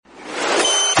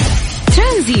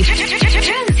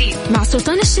ترانزيت مع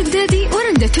سلطان الشدادي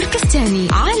ورندا تركستاني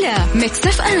على ميكس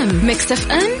اف ام. ميكس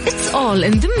اف ام it's all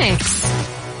in the mix.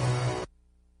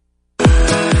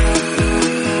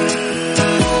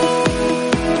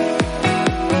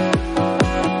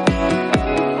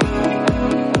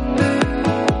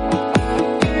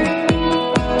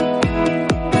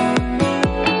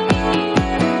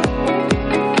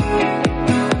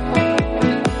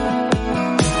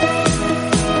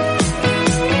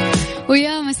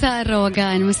 مساء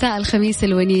الروقان، مساء الخميس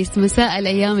الونيس، مساء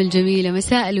الأيام الجميلة،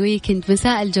 مساء الويكند،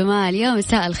 مساء الجمال، يا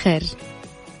مساء الخير.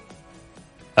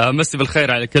 مسي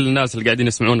بالخير على كل الناس اللي قاعدين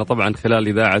يسمعونا طبعا خلال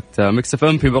إذاعة ميكس اف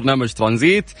ام في برنامج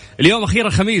ترانزيت. اليوم أخيرا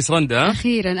خميس رندا.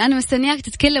 أخيرا أنا مستنياك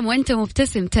تتكلم وأنت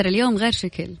مبتسم، ترى اليوم غير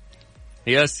شكل.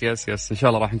 يس إن شاء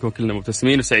الله راح نكون كلنا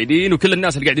مبتسمين وسعيدين، وكل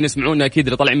الناس اللي قاعدين يسمعونا أكيد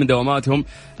اللي طالعين من دواماتهم.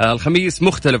 الخميس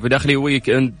مختلف بداخلي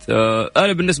ويكند.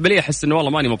 أنا بالنسبة لي أحس إنه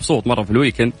والله ماني مبسوط مرة في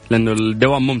الويكند لأنه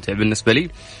الدوام ممتع بالنسبة لي،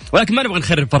 ولكن ما نبغى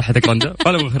نخرب فرحتك رندا.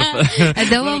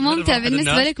 الدوام ممتع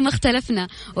بالنسبة لك، ما اختلفنا،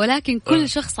 ولكن كل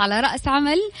شخص على رأس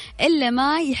عمل إلا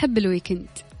ما يحب الويكند.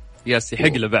 يس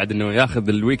يحق له بعد انه ياخذ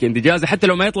الويكند اجازه حتى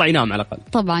لو ما يطلع ينام على الاقل.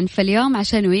 طبعا فاليوم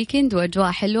عشان ويكند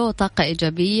واجواء حلوه وطاقه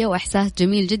ايجابيه واحساس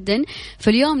جميل جدا،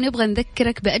 فاليوم نبغى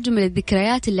نذكرك باجمل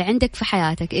الذكريات اللي عندك في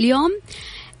حياتك. اليوم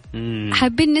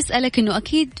حابين نسالك انه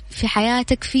اكيد في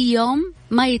حياتك في يوم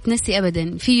ما يتنسي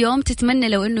ابدا، في يوم تتمنى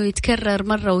لو انه يتكرر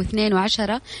مره واثنين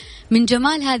وعشرة من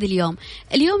جمال هذا اليوم.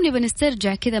 اليوم نبغى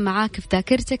نسترجع كذا معاك في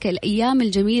ذاكرتك الايام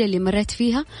الجميله اللي مريت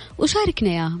فيها وشاركنا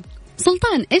اياها.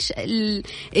 سلطان إيش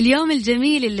اليوم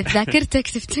الجميل اللي في ذاكرتك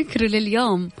تفتكره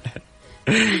لليوم؟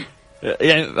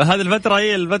 يعني هذه الفترة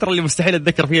هي الفترة اللي مستحيل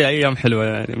أتذكر فيها أيام حلوة،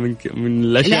 يعني من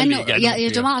الأشياء لأنه يا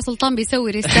جماعة سلطان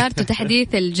بيسوي ريستارت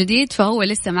وتحديث الجديد فهو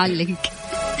لسه معلق.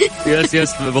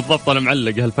 يس بالضبط، أنا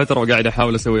معلق هالفترة وقاعد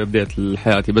أحاول أسوي أبديت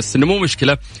لحياتي، بس إنه مو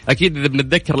مشكلة. أكيد إذا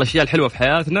بنتذكر الأشياء الحلوة في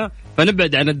حياتنا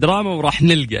فنبعد عن الدراما وراح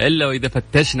نلقى، إلا وإذا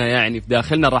فتشنا يعني في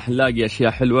داخلنا راح نلاقي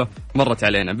أشياء حلوة مرت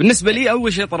علينا. بالنسبة لي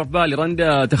أول شيء طرف بالي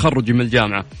رندا تخرجي من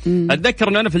الجامعة. أتذكر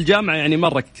أنه أنا في الجامعة يعني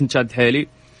مرة كنت شاد حيلي.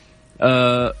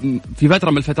 في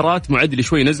فترة من الفترات معدلي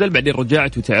شوي نزل، بعدين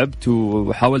رجعت وتعبت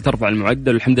وحاولت أرفع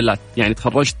المعدل والحمد لله يعني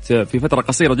تخرجت في فترة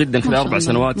قصيرة جدا خلال 4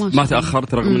 سنوات، ما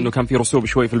تأخرت رغم أنه كان في رسوب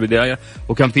شوي في البداية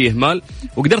وكان فيه إهمال،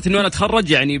 وقدرت أنه أنا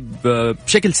أتخرج يعني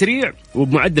بشكل سريع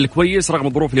وبمعدل كويس رغم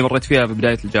الظروف اللي مريت فيها في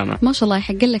بداية الجامعة. ما شاء الله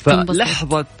يحق لك.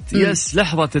 فلحظة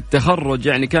لحظة التخرج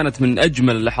يعني كانت من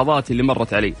أجمل اللحظات اللي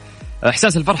مرت علي.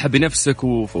 إحساس الفرحة بنفسك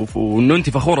وإنه أنت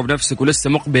فخورة بنفسك ولسه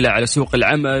مقبلة على سوق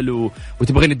العمل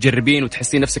وتبغين تجربين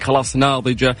وتحسين نفسك خلاص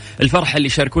ناضجة. الفرحة اللي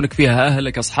يشاركونك فيها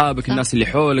أهلك أصحابك الناس اللي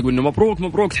حولك، وإنه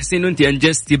مبروك تحسين إنه أنت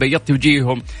أنجزتي بيضتي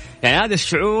وجيههم. يعني هذا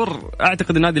الشعور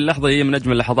أعتقد إن هذه اللحظة هي من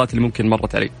أجمل اللحظات اللي ممكن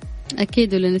مرت علي.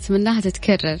 أكيد ولا نتمناها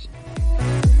تتكرر.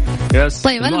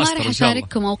 طيب أنا ما راح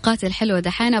أشارككم أوقات الحلوة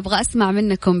دحين، أبغى أسمع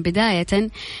منكم بداية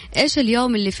إيش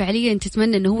اليوم اللي فعليا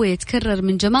تتمنى إنه هو يتكرر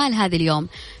من جمال هذا اليوم.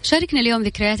 شاركنا اليوم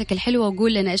ذكرياتك الحلوة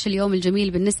وقول لنا إيش اليوم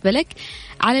الجميل بالنسبة لك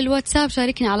على الواتساب.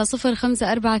 شاركنا على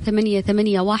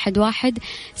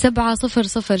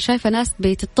 0548811700. شايفة ناس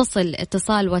بتتصل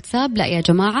اتصال واتساب، لا يا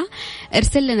جماعة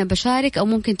ارسل لنا بشارك، أو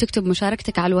ممكن تكتب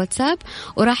مشاركتك على الواتساب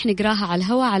وراح نقراها على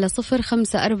الهواء على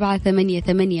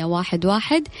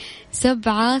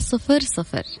 0548811700.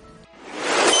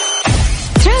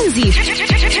 ترانزيت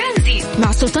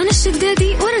مع سلطان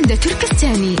الشدادي ورندا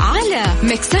تركستاني على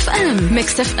ميكس اف ام.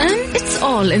 ميكس اف ام it's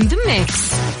all in the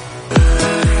mix.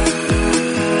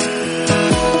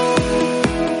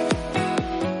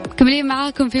 مكملين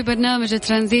معاكم في برنامج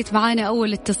ترانزيت. معانا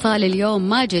أول اتصال اليوم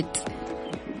ماجد.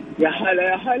 يا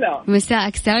هلا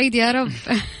مساءك سعيد يا رب.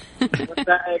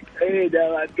 مساءك سعيد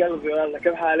يا بعد قلبي والله.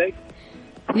 كيف حالك؟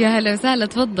 يا هلا وسهلا،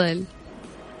 تفضل.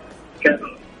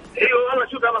 ايوه والله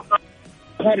شوف انا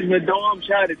خارج من الدوام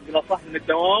شارك من صح من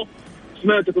الدوام،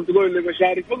 سمعتكم تقول لي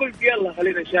بشارك فقلت يلا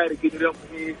خلينا نشارك اليوم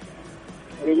خميس.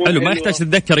 حلو، ما يحتاج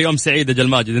تتذكر يوم سعيد أجل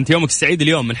ماجد، انت يومك السعيد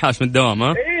اليوم من حاش من الدوام. ها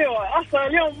ايوه اصلا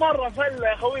اليوم مره فله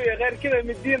يا خوي، غير كذا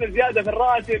مدينا زياده في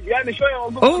الراتب يعني شويه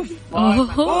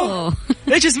اوه.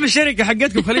 ايش اسم الشركه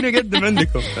حقتكم؟ خليني اقدم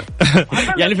عندكم.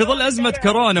 يعني في ظل ازمه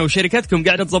كورونا وشركتكم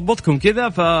قاعده تضبطكم كذا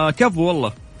فكفو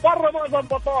والله. مرة ما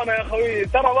ضبطونا يا خوي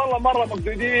ترى والله مرة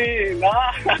مقدودين.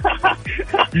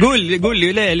 قول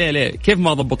لي ليه كيف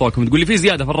ما ضبطوكم؟ تقول لي في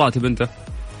زيادة في الراتب انت؟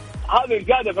 هذه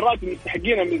الزيادة في الراتب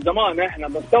مستحقينها من زمان احنا،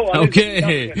 بس تو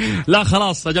اوكي لا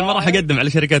خلاص اجل ما راح اقدم على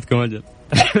شركتكم اجل.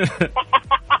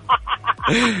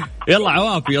 يلا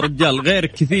عوافي يا رجال، غير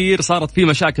كثير صارت في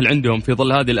مشاكل عندهم في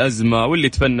ظل هذه الأزمة، واللي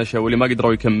تفنشوا واللي ما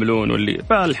قدروا يكملون واللي،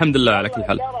 فالحمد لله على كل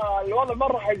حال. الوضع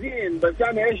مرة حزين، بس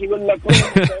يعني ايش يقول لك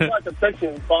ما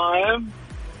تبتسم فاهم.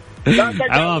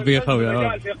 عوافي يا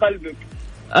خوي في قلبك.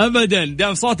 ابدا،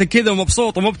 دام صوتك كذا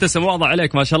ومبسوط ومبتسم واضح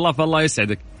عليك ما شاء الله، فالله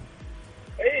يسعدك.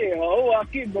 ايه هو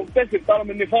اكيد مبتسم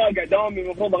طالما اني فاقع دوامي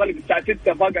المفروض اغلق الساعه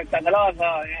 6 فاقع الساعه 3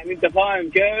 يعني انت فاهم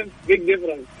كيف بيج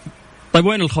ديفرنس. طيب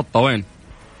وين الخطه وين؟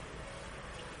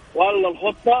 والله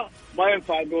الخطه ما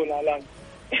ينفع اقولها الان.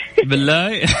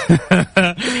 بالله.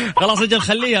 خلاص اجل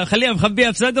خليها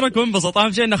مخبيها في صدرك وانبسط،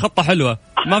 اهم شيء انها خطه حلوه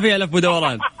ما فيها لف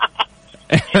ودوران.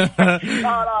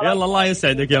 يلا الله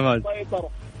يسعدك يا ماجد.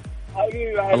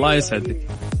 الله يسعدك.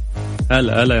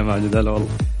 هلا يا ماجد، هلا والله.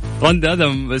 رند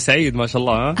هذا سعيد ما شاء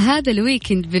الله. ها هذا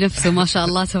الويكند بنفسه ما شاء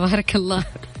الله تبارك الله.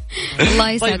 الله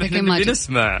يسعدك. طيب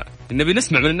نبي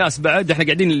نسمع من الناس بعد. احنا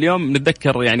قاعدين اليوم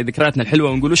نتذكر يعني ذكرياتنا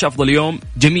الحلوه ونقول وش افضل يوم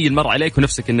جميل مر عليك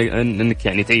ونفسك انك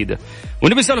يعني تعيده.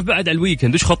 ونبي نسولف بعد على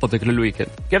الويكند، وش خطتك للويكند؟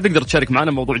 كيف تقدر تشارك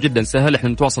معنا؟ موضوع جدا سهل، احنا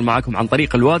نتواصل معاكم عن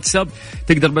طريق الواتساب.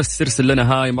 تقدر بس ترسل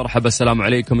لنا هاي مرحبا السلام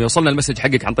عليكم، يوصلنا المسج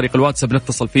حقك عن طريق الواتساب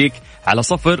نتصل فيك على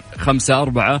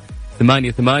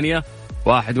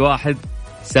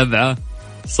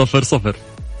 0548811700.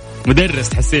 مدرس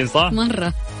تحسين صح؟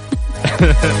 مرة.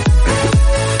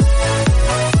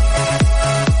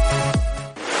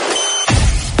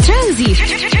 ترانزيت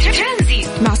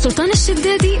مع سلطان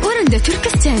الشدادي ورندا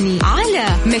تركستاني على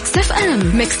ميكس اف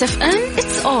ام.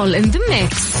 It's all in the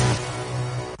mix.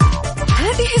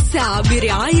 هذه الساعة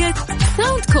برعاية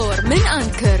ساوند كور من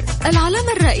أنكر،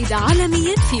 العلامة الرائدة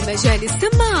عالميا في مجال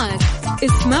السماعات.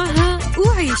 اسمعها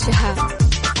وعيشها.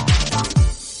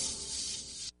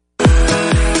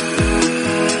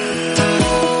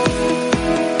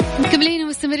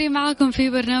 مستمرين معاكم في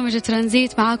برنامج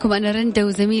ترانزيت، معاكم أنا رندا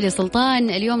وزميلي سلطان.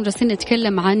 اليوم جالسين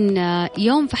نتكلم عن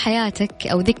يوم في حياتك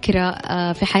أو ذكرى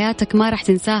في حياتك ما راح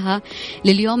تنساها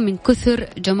لليوم من كثر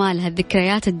جمالها،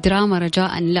 الذكريات الدراما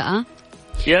رجاء لا.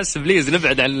 يس بليز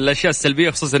نبعد عن الأشياء السلبية،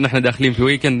 خصوصا إن إحنا داخلين في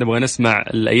ويكند نبغى نسمع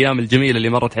الأيام الجميلة اللي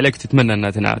مرت عليك وتتمنى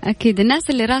أنها تنعاد. أكيد. الناس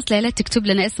اللي راسلة لا تكتب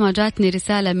لنا اسمها، جاتني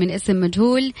رسالة من اسم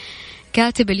مجهول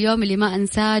كاتب اليوم اللي ما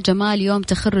أنساه جمال يوم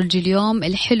تخرجي، اليوم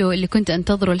الحلو اللي كنت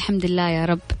أنتظره، الحمد لله يا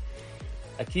رب.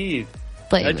 أكيد.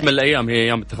 طيب. أجمل الأيام هي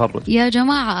أيام التخرج يا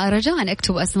جماعة، رجاء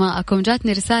اكتبوا أسماءكم.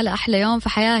 جاتني رسالة أحلى يوم في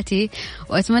حياتي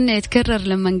وأتمنى يتكرر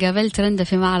لما قابلت رندا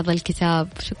في معرض الكتاب.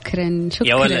 شكرا.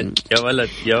 يا ولد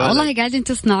والله قاعدين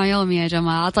تصنعوا يومي يا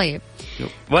جماعة. طيب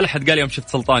ولا حد قال يوم شفت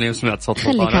سلطان، يوم سمعت صوت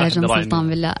سلطان. خليك على جنب سلطان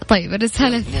بالله. طيب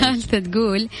الرسالة الثالثة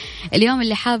تقول اليوم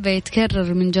اللي حابة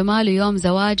يتكرر من جماله يوم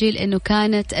زواجي، لأنه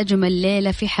كانت أجمل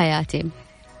ليلة في حياتي.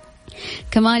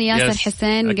 كمان ياسر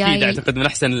حسين أكيد قايل أعتقد من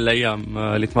أحسن الأيام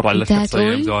اللي تمر على الشخص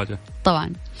يوم زواجه.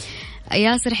 طبعا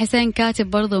ياسر حسين كاتب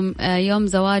برضو يوم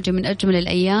زواجه من أجمل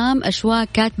الأيام. أشواق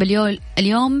كاتب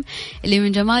اليوم اللي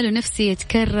من جماله نفسي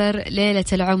يتكرر ليلة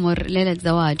العمر، ليلة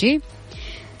زواجي.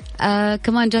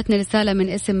 كمان جاتني رسالة من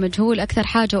اسم مجهول أكثر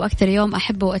حاجة وأكثر يوم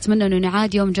أحبه وأتمنى أنه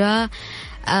نعاد يوم جاء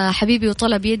حبيبي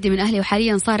وطلب يدي من أهلي،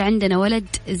 وحاليا صار عندنا ولد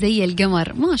زي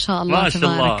القمر. ما شاء الله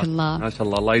تبارك الله. ما شاء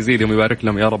الله، الله يزيدهم ويبارك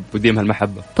لهم يا رب وديمها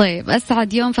المحبة. طيب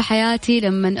أسعد يوم في حياتي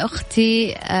لما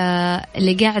أختي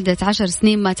اللي قعدت 10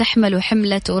 سنين ما تحمل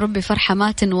وحملت، وربي فرحة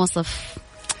ما تنوصف.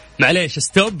 معليش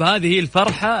ستوب، هذه هي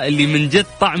الفرحة اللي من جد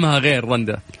طعمها غير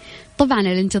رندا. طبعا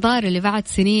الانتظار اللي بعد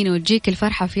سنين وتجيك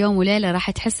الفرحة في يوم وليلة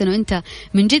راح تحس انه انت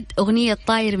من جد اغنية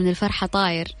طاير من الفرحة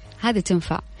طاير، هذه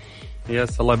تنفع.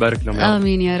 يس الله يبارك لهم يا رب.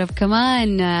 آمين يا رب.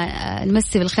 كمان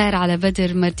نمسي بالخير على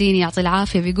بدر مرديني يعطي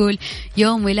العافية، بيقول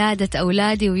يوم ولادة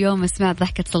أولادي ويوم سمعت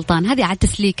ضحكة سلطان. هذه عاد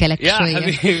تسليكة لك يا شوية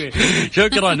يا حبيبي.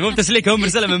 شكرا. مو بتسليكة، هم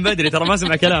رسالة من بدري ترى ما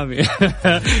سمع كلامي.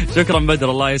 شكرا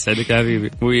بدر، الله يسعدك يا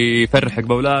حبيبي ويفرحك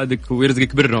بأولادك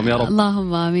ويرزقك برهم يا رب.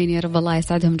 اللهم آمين يا رب، الله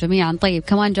يسعدهم جميعا. طيب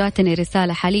كمان جاتني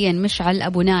رسالة حاليا مشعل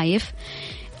أبو نايف،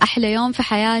 أحلى يوم في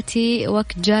حياتي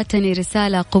وقت جاتني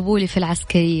رسالة قبولي في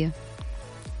العسكرية.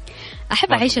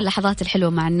 أحب أعيش اللحظات الحلوة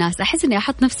مع الناس، أحس إني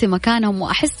أحط نفسي مكانهم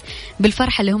وأحس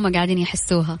بالفرحة اللي هم قاعدين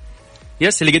يحسوها.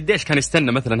 يس اللي قديش كان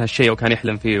يستنى مثلا هالشيء وكان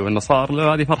يحلم فيه وإنه صار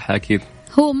له، هذه فرحة أكيد.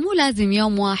 هو مو لازم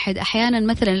يوم واحد، أحيانا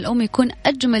مثلا الأم يكون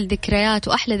أجمل ذكريات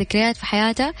وأحلى ذكريات في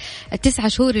حياتها 9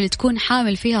 شهور اللي تكون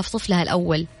حامل فيها في طفلها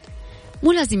الأول،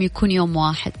 مو لازم يكون يوم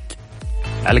واحد.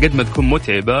 على قد ما تكون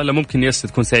متعبة لا ممكن يس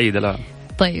تكون سعيدة لا.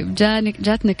 طيب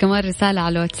جاتنا كمان رسالة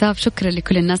على الواتساب، شكرا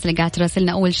لكل الناس اللي قاعد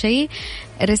تراسلنا. أول شيء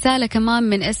رسالة كمان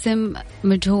من اسم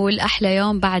مجهول، أحلى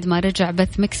يوم بعد ما رجع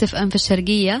بث ميكس اف ام في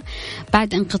الشرقية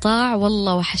بعد انقطاع،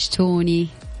 والله وحشتوني.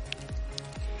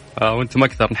 وانتم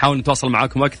أكثر، نحاول نتواصل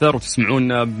معاكم أكثر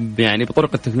وتسمعونا يعني بطرق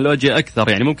التكنولوجيا أكثر.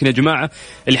 يعني ممكن يا جماعة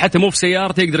اللي حتى مو في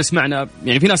سيارته يقدر يسمعنا.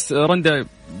 يعني في ناس رندا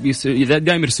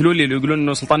دائما يرسلوا لي يقولون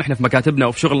إنه سلطان إحنا في مكاتبنا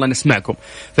وفي شغلنا نسمعكم،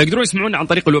 فيقدرون يسمعونا عن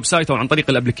طريق الويب سايت أو عن طريق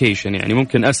الابليكيشن، يعني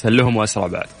ممكن أسهل لهم وأسرع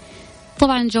بعد.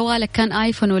 طبعا جوالك كان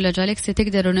آيفون ولا جالكسي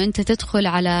تقدر إنه أنت تدخل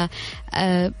على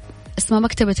اسمها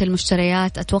مكتبة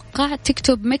المشتريات أتوقع.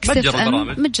 تكتب ميكس اف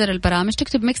ام، متجر البرامج،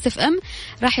 تكتب ميكس اف ام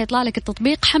راح يطلع لك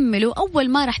التطبيق. حمله، أول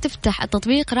ما راح تفتح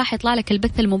التطبيق راح يطلع لك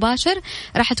البث المباشر،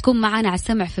 راح تكون معنا على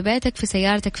السمع في بيتك، في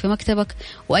سيارتك، في مكتبك،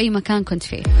 وأي مكان كنت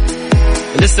فيه.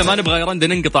 لسه ما نبغى يا رندا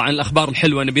ننقطع عن الأخبار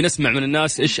الحلوة، نبي نسمع من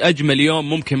الناس إيش أجمل يوم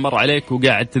ممكن مر عليك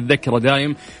وقاعد تتذكره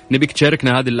دايم. نبيك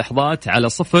تشاركنا هذه اللحظات على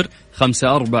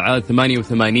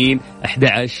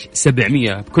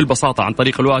 0548811700 بكل بساطة عن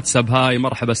طريق الواتساب. هاي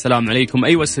مرحبا السلام عليكم،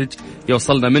 أي مسج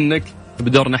يوصلنا منك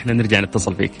بدورنا احنا نرجع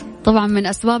نتصل فيك. طبعا من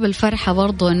أسباب الفرحة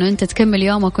برضو أنه أنت تكمل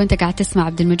يومك وأنت قاعد تسمع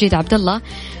عبد المجيد عبد الله،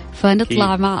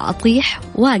 فنطلع مع أطيح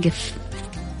واقف.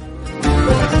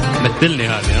 مثلني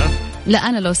هذه. ها لا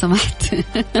أنا لو سمحت.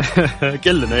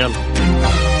 كلنا يلا.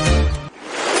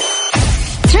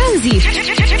 ترانزيت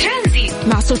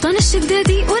مع سلطان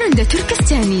الشدادي ورندا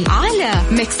تركستاني على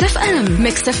ميكس اف ام.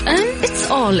 ميكس اف ام it's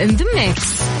all in the mix.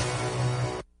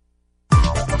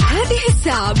 هذه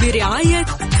الساعة برعاية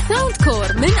ساوند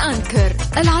كور من أنكر،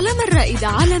 العلامة الرائدة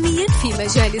عالميا في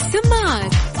مجال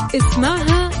السماعات.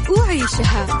 اسمعها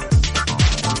وعيشها.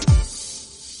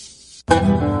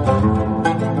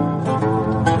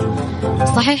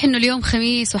 صحيح انه اليوم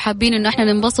خميس وحابين انه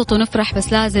احنا ننبسط ونفرح،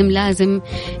 بس لازم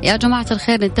يا جماعة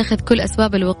الخير نتخذ كل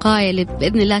اسباب الوقاية اللي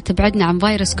باذن الله تبعدنا عن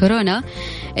فيروس كورونا.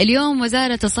 اليوم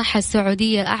وزارة الصحة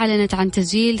السعودية اعلنت عن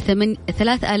تسجيل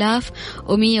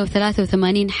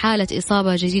 3183 حالة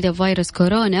اصابة جديدة بفيروس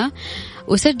كورونا،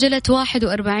 وسجلت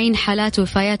 41 حالات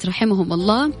وفيات رحمهم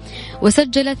الله،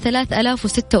 وسجلت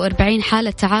 3046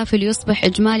 حالة تعافي، ليصبح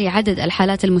إجمالي عدد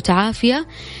الحالات المتعافية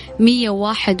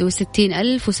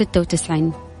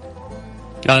 161,096.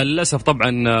 للأسف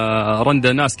طبعا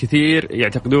رندا ناس كثير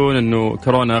يعتقدون أنه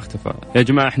كورونا اختفى. يا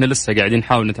جماعة احنا لسه قاعدين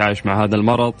نحاول نتعايش مع هذا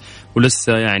المرض،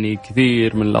 ولسه يعني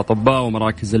كثير من الأطباء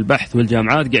ومراكز البحث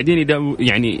والجامعات قاعدين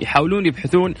يعني يحاولون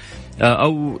يبحثون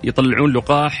أو يطلعون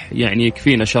لقاح يعني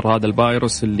يكفينا شر هذا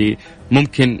الفيروس اللي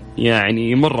ممكن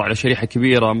يعني يمر على شريحة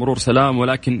كبيرة مرور سلام،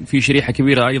 ولكن في شريحة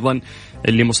كبيرة أيضا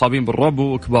اللي مصابين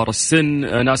بالربو، كبار السن،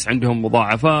 ناس عندهم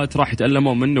مضاعفات راح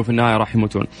يتألمون منه وفي النهاية راح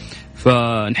يموتون.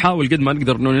 فنحاول قد ما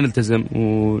نقدر إنه نلتزم،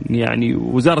 ويعني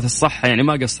وزارة الصحة يعني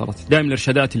ما قصرت، دائما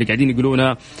الإرشادات اللي قاعدين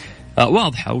يقولونها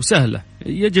واضحة وسهلة،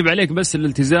 يجب عليك بس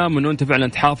الالتزام وإنه أنت فعلا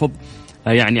تحافظ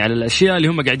يعني على الأشياء اللي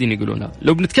هم قاعدين يقولونها.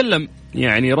 لو بنتكلم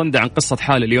يعني رندا عن قصة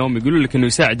حال اليوم، يقولوا لك أنه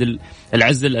يساعد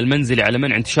العزل المنزلي على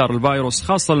منع انتشار الفيروس،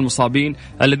 خاصة المصابين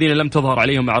الذين لم تظهر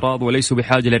عليهم أعراض وليسوا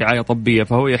بحاجة لرعاية طبية،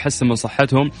 فهو يحسن من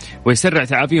صحتهم ويسرع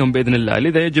تعافيهم بإذن الله.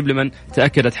 لذا يجب لمن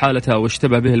تأكدت حالته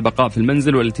واشتبه به البقاء في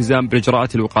المنزل والالتزام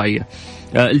بالإجراءات الوقائية.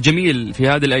 الجميل في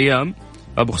هذه الأيام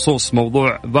بخصوص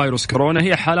موضوع فيروس كورونا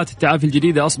هي حالات التعافي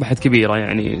الجديدة أصبحت كبيرة،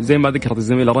 يعني زي ما ذكرت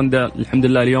الزميلة رندا الحمد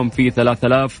لله اليوم في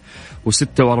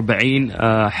 3046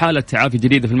 حالة تعافي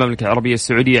جديدة في المملكة العربية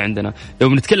السعودية عندنا. لو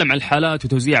بنتكلم عن الحالات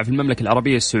وتوزيعها في المملكة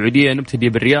العربية السعودية، نبتدي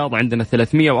بالرياض عندنا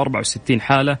 364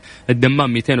 حالة،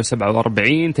 الدمام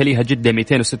 247، تليها جدة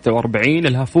 246،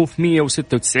 الهفوف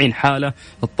 196 حالة،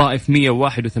 الطائف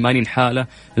 181 حالة،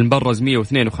 المبرز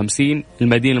 152،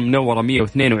 المدينة المنورة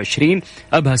 122،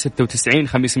 أبها 96،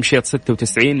 خميس مشيط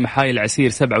 96، محايل العسير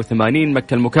 87،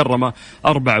 مكة المكرمة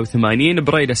 84،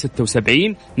 بريدة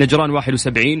 76، نجران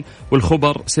 71،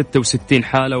 والخبر 66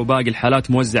 حالة، وباقي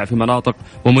الحالات موزعة في مناطق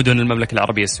ومدن المملكة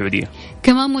العربية السعودية.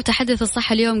 كمان متحدث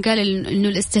الصحة اليوم قال إنه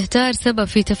الاستهتار سبب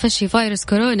في تفشي فيروس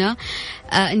كورونا.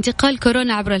 انتقال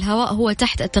كورونا عبر الهواء هو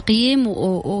تحت التقييم،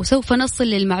 وسوف نصل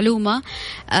للمعلومة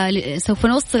سوف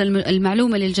نوصل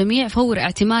المعلومة للجميع فور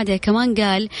اعتمادها. كمان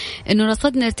قال إنه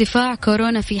رصدنا ارتفاع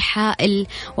كورونا في حائل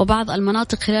وبعض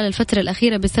المناطق خلال الفترة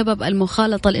الأخيرة بسبب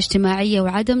المخالطة الاجتماعية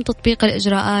وعدم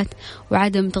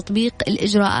تطبيق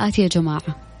الإجراءات يا جماعة.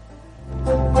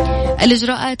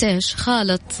 الإجراءات إيش؟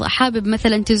 خالط، حابب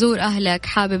مثلا تزور أهلك،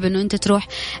 حابب أنه أنت تروح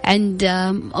عند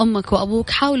أمك وأبوك،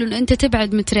 حاول أنه أنت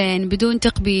تبعد مترين بدون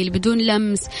تقبيل بدون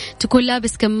لمس، تكون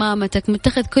لابس كمامتك،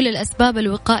 متخذ كل الأسباب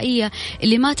الوقائية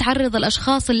اللي ما تعرض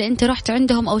الأشخاص اللي أنت رحت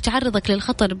عندهم أو تعرضك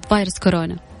للخطر بفيروس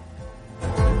كورونا.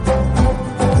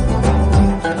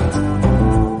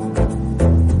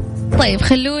 طيب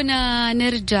خلونا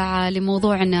نرجع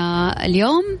لموضوعنا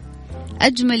اليوم.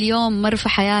 أجمل يوم مر في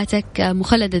حياتك،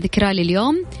 مخلدة ذكرى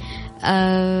لليوم.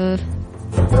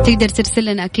 تقدر ترسل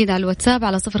لنا أكيد على الواتساب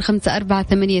على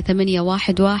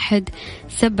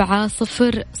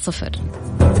 0548811700.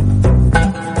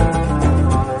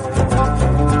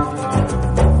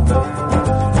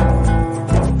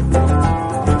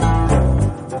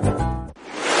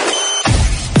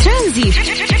 ترانزيت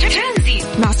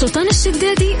مع سلطان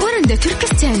الشدادي ورندا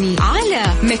تركستاني على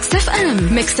ميكس اف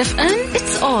ام. ميكس اف ام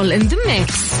it's all in the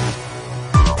mix.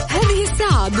 هذه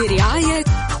الساعة برعاية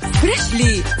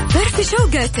فريشلي فرف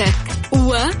شوقاتك.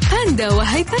 وباندا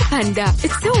وهيبر باندا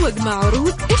تسوق مع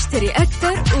عروض اشتري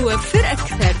أكثر ووفر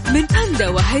أكثر من باندا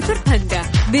وهيبر باندا،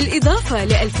 بالإضافة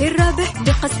ل2000 رابح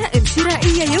بقسائم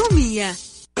شرائية يومية.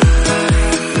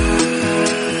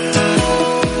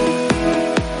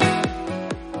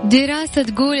 دراسة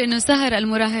تقول إنه سهر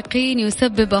المراهقين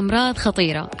يسبب أمراض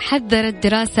خطيرة. حذرت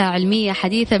دراسة علمية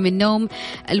حديثة من نوم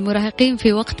المراهقين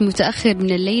في وقت متأخر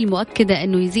من الليل، مؤكدة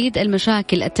أنه يزيد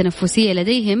المشاكل التنفسية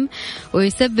لديهم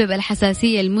ويسبب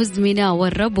الحساسية المزمنة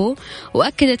والربو.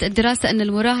 وأكدت الدراسة أن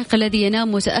المراهق الذي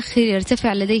ينام متأخر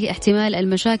يرتفع لديه احتمال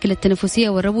المشاكل التنفسية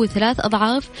والربو 3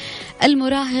 أضعاف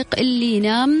المراهق اللي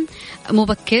ينام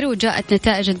مبكر. وجاءت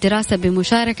نتائج الدراسة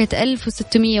بمشاركة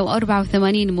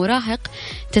 1684 مراهق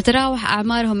تتراوح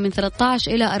أعمارهم من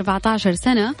 13 إلى 14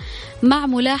 سنة، مع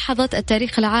ملاحظة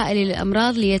التاريخ العائلي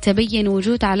للأمراض ليتبين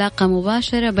وجود علاقة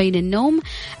مباشرة بين النوم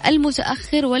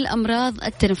المتأخر والأمراض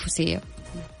التنفسية.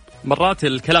 مرات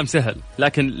الكلام سهل،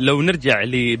 لكن لو نرجع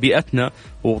لبيئتنا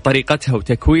وطريقتها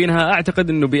وتكوينها، أعتقد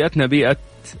أنه بيئتنا بيئة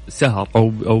سهر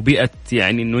أو بيئة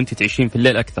يعني أنه أنت تعيشين في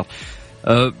الليل أكثر.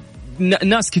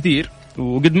 ناس كثير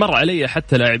وقد مر علي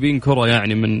حتى لاعبين كرة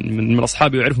يعني من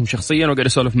أصحابي وأعرفهم شخصيا وقاعد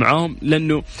أسولف معاهم،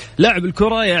 لأنه لاعب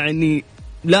الكرة يعني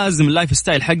لازم اللايف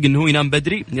ستايل حق إنه هو ينام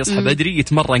بدري، يصحى بدري،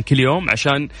 يتمرن كل يوم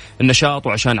عشان النشاط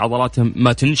وعشان عضلاته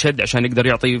ما تنشد، عشان يقدر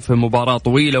يعطي في مباراة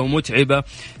طويلة ومتعبة.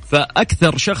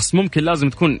 فأكثر شخص ممكن لازم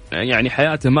تكون يعني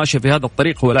حياته ماشية في هذا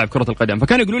الطريق هو لاعب كرة القدم.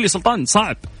 فكانوا يقولوا لي سلطان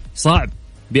صعب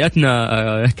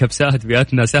بيئتنا كبسات،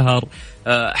 بيئتنا سهر،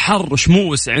 حر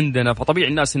شموس عندنا، فطبيعي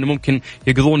الناس إنه ممكن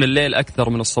يقضون الليل أكثر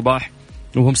من الصباح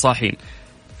وهم صاحين.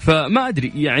 فما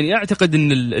أدري يعني أعتقد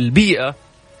إن البيئة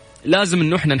لازم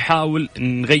إنه إحنا نحاول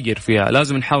نغير فيها،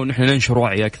 لازم نحاول إنه إحنا ننشر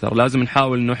وعي أكثر، لازم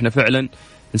نحاول إنه إحنا فعلا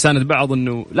نساند بعض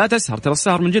إنه لا تسهر، ترى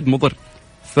السهر من جد مضر.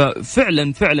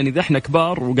 ففعلا إذا احنا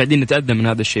كبار وقاعدين نتأذى من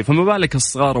هذا الشيء، فما بالك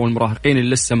الصغار والمراهقين اللي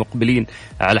لسه مقبلين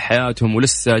على حياتهم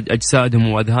ولسه أجسادهم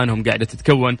وأذهانهم قاعدة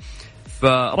تتكون،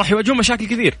 فراح يواجهون مشاكل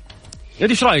كثير.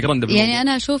 ايش رأيك رندا بالموضوع؟ يعني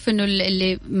أنا أشوف إنه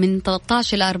اللي من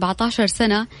 13 إلى 14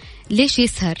 سنة ليش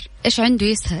يسهر؟ إيش عنده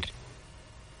يسهر؟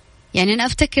 يعني أنا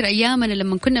أفتكر أيامنا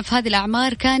لما كنا في هذه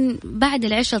الأعمار كان بعد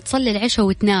العشاء تصلي العشاء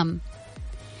وتنام،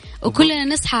 وكلنا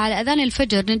نصحى على أذان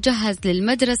الفجر، نتجهز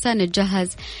للمدرسة،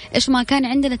 نتجهز إيش ما كان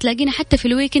عندنا. تلاقينا حتى في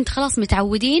الويكند خلاص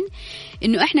متعودين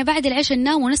إنه إحنا بعد العشاء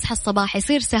ننام ونصحى الصباح.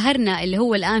 يصير سهرنا اللي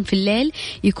هو الآن في الليل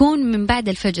يكون من بعد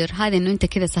الفجر. هذا إنه أنت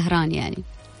كذا سهران، يعني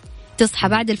تصحى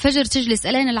بعد الفجر تجلس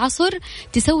إلين العصر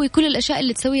تسوي كل الأشياء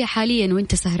اللي تسويها حاليا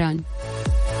وأنت سهران.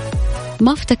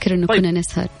 ما أفتكر إنه كنا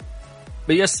نسهر.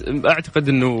 بس أعتقد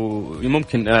إنه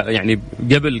ممكن يعني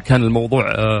قبل كان الموضوع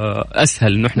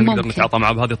أسهل إنه إحنا نقدر نتعاطى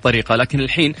معه بهذه الطريقة، لكن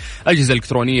الحين أجهزة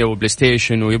إلكترونية وبلاي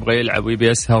ستيشن ويبغى يلعب ويبي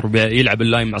يسهر ويلعب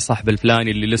اللاين مع صاحب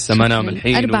الفلاني اللي لسه ما نام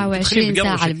الحين 24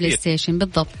 ساعة البلاي ستيشن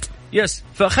بالضبط. يس.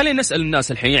 فخلينا نسأل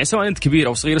الناس الحين، يعني سواء أنت كبير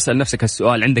أو صغير، اسأل نفسك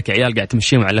هالسؤال. عندك عيال قاعد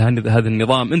تمشيهم على هذا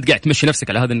النظام، أنت قاعد تمشي نفسك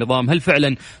على هذا النظام؟ هل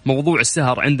فعلا موضوع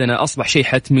السهر عندنا أصبح شيء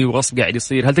حتمي وغصب قاعد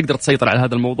يصير؟ هل تقدر تسيطر على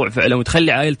هذا الموضوع فعلا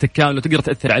وتخلي عائلتك كاملة وتقدر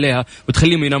تأثر عليها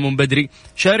وتخليهم ينامون بدري؟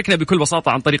 شاركنا بكل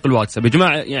بساطة عن طريق الواتساب يا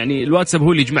جماعة. يعني الواتساب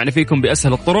هو اللي يجمعنا فيكم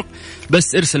بأسهل الطرق،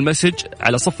 بس ارسل مسج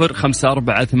على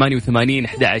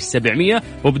 0548811700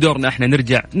 وبدورنا احنا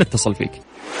نرجع نتصل فيك.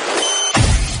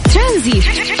 ترانزيت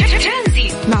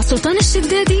مع سلطان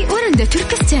الشدادي ورندا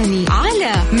تركستاني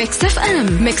على ميكس اف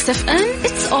ام. ميكس اف ام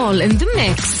it's all in the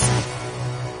mix.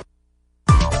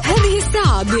 هذه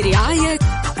الساعة برعاية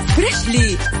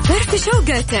فريشلي فرف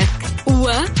شوقاتك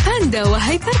وباندا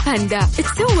وهيبر باندا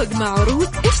تسوق مع عروض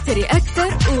اشتري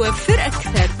أكثر ووفر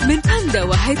أكثر من باندا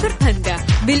وهيبر باندا،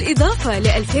 بالإضافة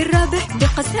ل2000 رابح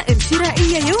بقسائم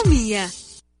شرائية يومية.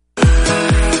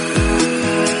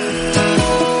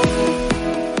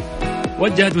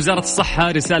 وجهت وزارة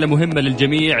الصحة رسالة مهمة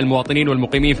للجميع المواطنين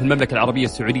والمقيمين في المملكة العربية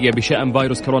السعودية بشأن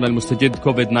فيروس كورونا المستجد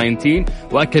كوفيد-19.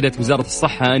 وأكدت وزارة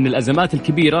الصحة أن الأزمات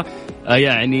الكبيرة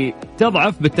يعني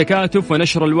تضعف بالتكاتف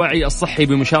ونشر الوعي الصحي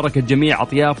بمشاركة جميع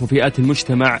أطياف وفئات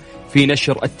المجتمع في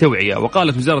نشر التوعية.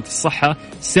 وقالت وزارة الصحة: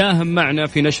 ساهم معنا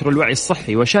في نشر الوعي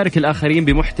الصحي وشارك الآخرين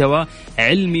بمحتوى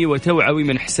علمي وتوعوي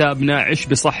من حسابنا عش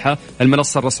بصحة،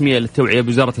 المنصة الرسمية للتوعية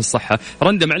بوزارة الصحة.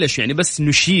 رندا معلش يعني بس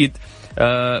نشيد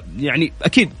يعني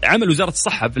أكيد عمل وزارة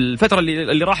الصحة في الفترة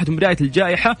اللي راحت من بداية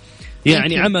الجائحة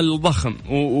يعني عمل ضخم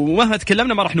ومهما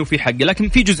تكلمنا ما راح نوفي حقه، لكن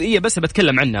في جزئية بس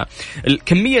بتكلم عنها.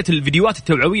 كمية الفيديوهات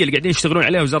التوعوية اللي قاعدين يشتغلون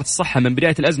عليها وزارة الصحة من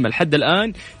بداية الأزمة لحد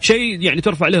الآن شيء يعني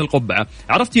ترفع عليه القبعة.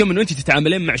 عرفت يوم أنه أنت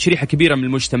تتعاملين مع شريحة كبيرة من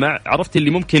المجتمع، عرفت اللي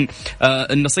ممكن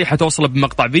النصيحة توصل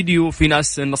بمقطع فيديو، في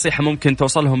ناس النصيحة ممكن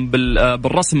توصلهم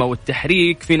بالرسمة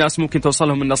والتحريك، في ناس ممكن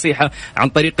توصلهم النصيحة عن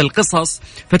طريق القصص.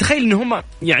 فتخيل إن هم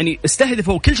يعني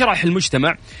استهدفوا كل شرائح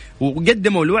المجتمع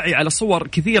وقدموا الوعي على صور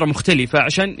كثيرة مختلفة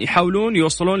عشان يحاولون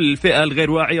يوصلون للفئة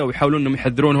الغير واعية ويحاولون أنهم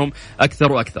يحذرونهم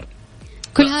أكثر وأكثر.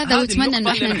 كل هذا واتمنى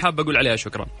أنه إحنا حاب أقول عليها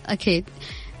شكرا. أكيد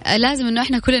لازم انه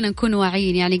احنا كلنا نكون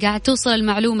واعيين، يعني قاعد توصل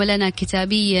المعلومة لنا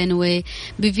كتابيا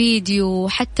وبفيديو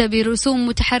وحتى برسوم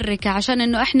متحركة عشان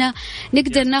انه احنا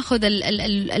نقدر ناخذ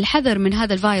الحذر من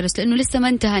هذا الفيروس، لانه لسه ما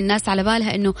انتهى. الناس على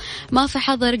بالها انه ما في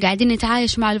حذر، قاعدين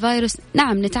نتعايش مع الفيروس.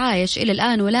 نعم نتعايش الى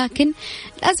الان، ولكن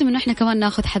لازم انه احنا كمان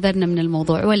ناخذ حذرنا من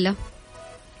الموضوع. ولا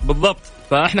بالضبط.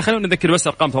 فاحنا خلونا نذكر بس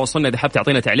ارقام تواصلنا اذا حاب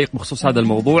تعطينا تعليق بخصوص هذا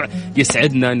الموضوع.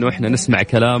 يسعدنا انه احنا نسمع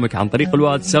كلامك عن طريق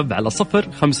الواتساب على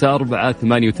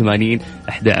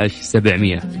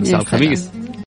 0548811700. مساء الخميس.